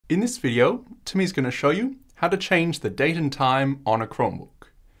In this video, Timmy's going to show you how to change the date and time on a Chromebook.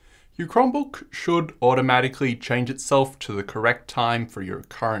 Your Chromebook should automatically change itself to the correct time for your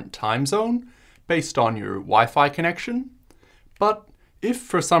current time zone based on your Wi-Fi connection. But if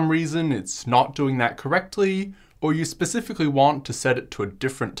for some reason it's not doing that correctly, or you specifically want to set it to a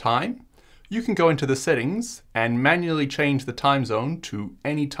different time, you can go into the settings and manually change the time zone to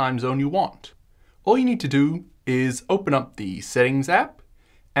any time zone you want. All you need to do is open up the Settings app.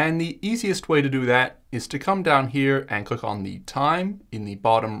 And the easiest way to do that is to come down here and click on the time in the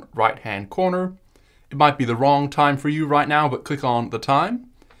bottom right-hand corner. It might be the wrong time for you right now, but click on the time.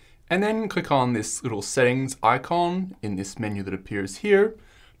 And then click on this little settings icon in this menu that appears here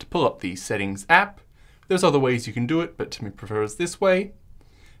to pull up the Settings app. There's other ways you can do it, but Timmy prefers this way.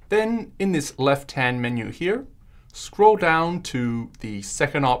 Then in this left-hand menu here, scroll down to the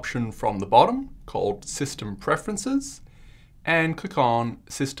second option from the bottom called System Preferences, and click on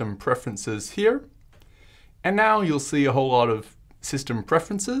System Preferences here. And now you'll see a whole lot of system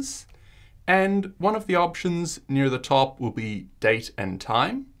preferences, and one of the options near the top will be date and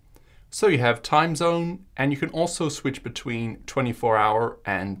time. So you have time zone, and you can also switch between 24-hour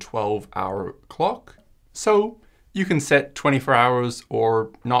and 12-hour clock. So you can set 24 hours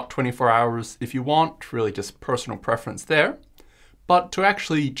or not 24 hours if you want, really just personal preference there. But to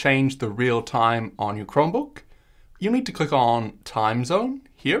actually change the real time on your Chromebook, you need to click on Time Zone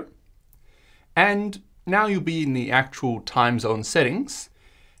here, and now you'll be in the actual time zone settings,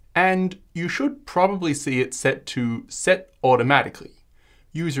 and you should probably see it set to Set Automatically.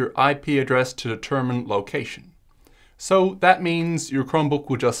 Use your IP address to determine location. So that means your Chromebook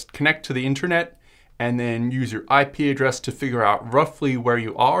will just connect to the internet and then use your IP address to figure out roughly where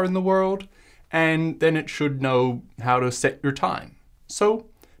you are in the world, and then it should know how to set your time. So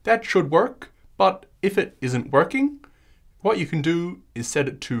that should work. But if it isn't working, what you can do is set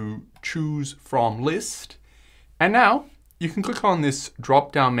it to Choose from List. And now you can click on this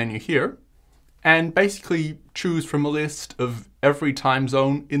drop-down menu here and basically choose from a list of every time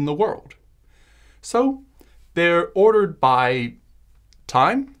zone in the world. So they're ordered by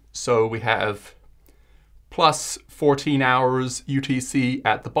time. So we have plus 14 hours UTC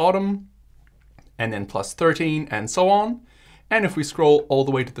at the bottom, and then plus 13 and so on. And if we scroll all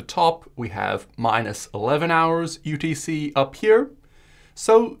the way to the top, we have minus 11 hours UTC up here.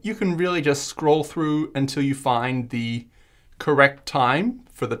 So you can really just scroll through until you find the correct time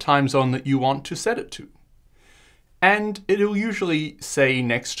for the time zone that you want to set it to. And it'll usually say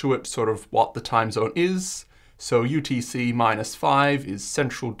next to it sort of what the time zone is. So UTC -5 is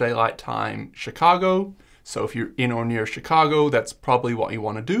Central Daylight Time, Chicago. So if you're in or near Chicago, that's probably what you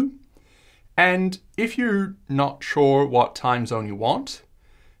want to do. And if you're not sure what time zone you want,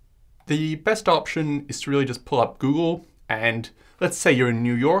 the best option is to really just pull up Google, and let's say you're in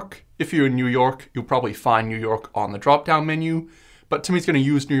New York. If you're in New York, you'll probably find New York on the drop-down menu, but Timmy's going to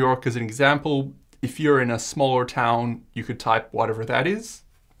use New York as an example. If you're in a smaller town, you could type whatever that is,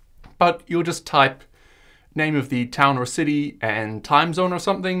 but you'll just type name of the town or city and time zone or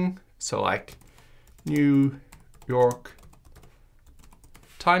something. So like New York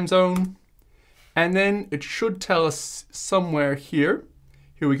time zone. And then it should tell us somewhere here.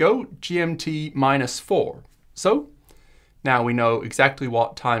 Here we go, GMT -4. So now we know exactly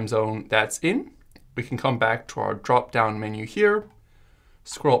what time zone that's in. We can come back to our drop-down menu here,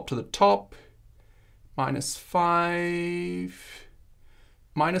 scroll up to the top, -5,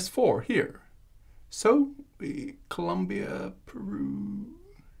 -4 here. So Colombia, Peru,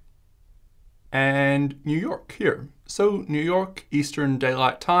 and New York here. So New York, Eastern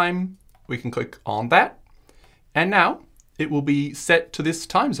Daylight Time. We can click on that, and now it will be set to this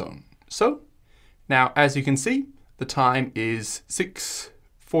time zone. So now, as you can see, the time is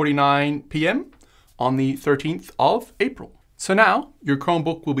 6:49 p.m. on the 13th of April. So now your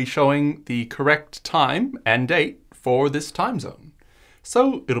Chromebook will be showing the correct time and date for this time zone.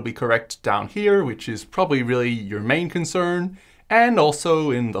 So it'll be correct down here, which is probably really your main concern, and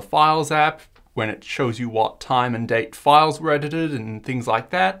also in the Files app when it shows you what time and date files were edited and things like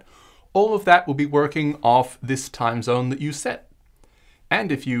that. All of that will be working off this time zone that you set. And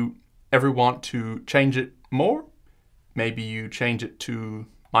if you ever want to change it more, maybe you change it to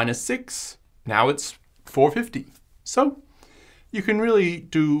 -6, now it's 4:50. So you can really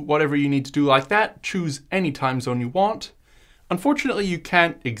do whatever you need to do like that, choose any time zone you want. Unfortunately, you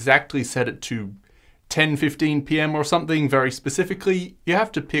can't exactly set it to 10:15 p.m. or something very specifically. You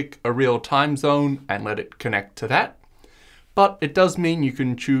have to pick a real time zone and let it connect to that. But it does mean you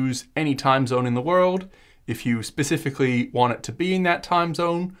can choose any time zone in the world if you specifically want it to be in that time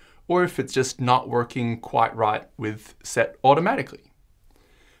zone, or if it's just not working quite right with Set Automatically.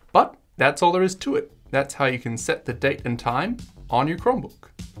 that's all there is to it. That's how you can set the date and time on your Chromebook.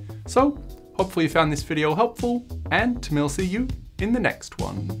 So, hopefully you found this video helpful, and Timmy will see you in the next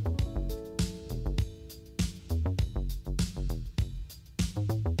one.